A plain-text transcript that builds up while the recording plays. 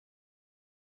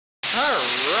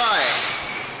Alright.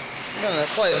 I'm gonna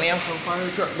play the Namco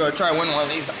Firetruck. Gonna try to win one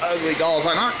of these ugly dolls.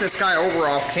 I knocked this guy over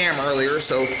off cam earlier,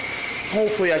 so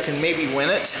hopefully I can maybe win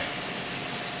it.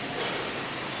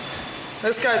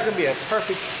 This guy's gonna be a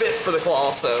perfect fit for the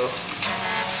claw, so.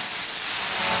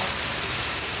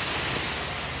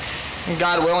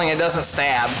 God willing, it doesn't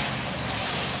stab.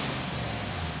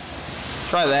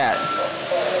 Try that.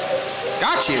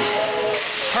 Got you.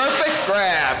 Perfect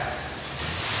grab.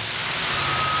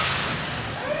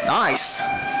 Nice.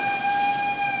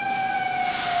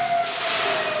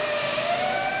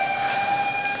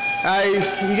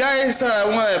 You guys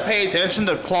want to pay attention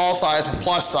to claw size and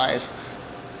plus size.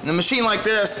 In a machine like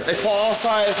this, the claw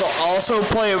size will also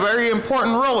play a very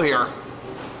important role here.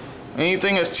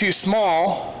 Anything that's too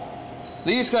small,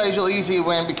 these guys you'll easily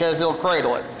win because they'll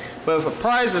cradle it. But if a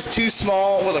prize is too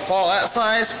small with a claw that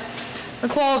size, the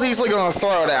claw is easily going to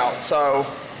throw it out. So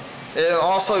it'll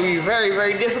also be very,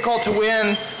 very difficult to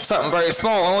win something very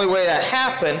small. The only way that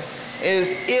happen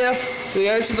is if the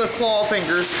edge of the claw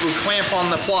fingers would clamp on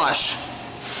the plush.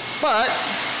 But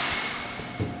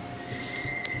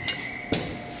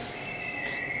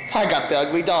I got the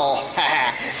ugly doll.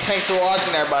 Thanks for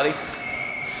watching, everybody.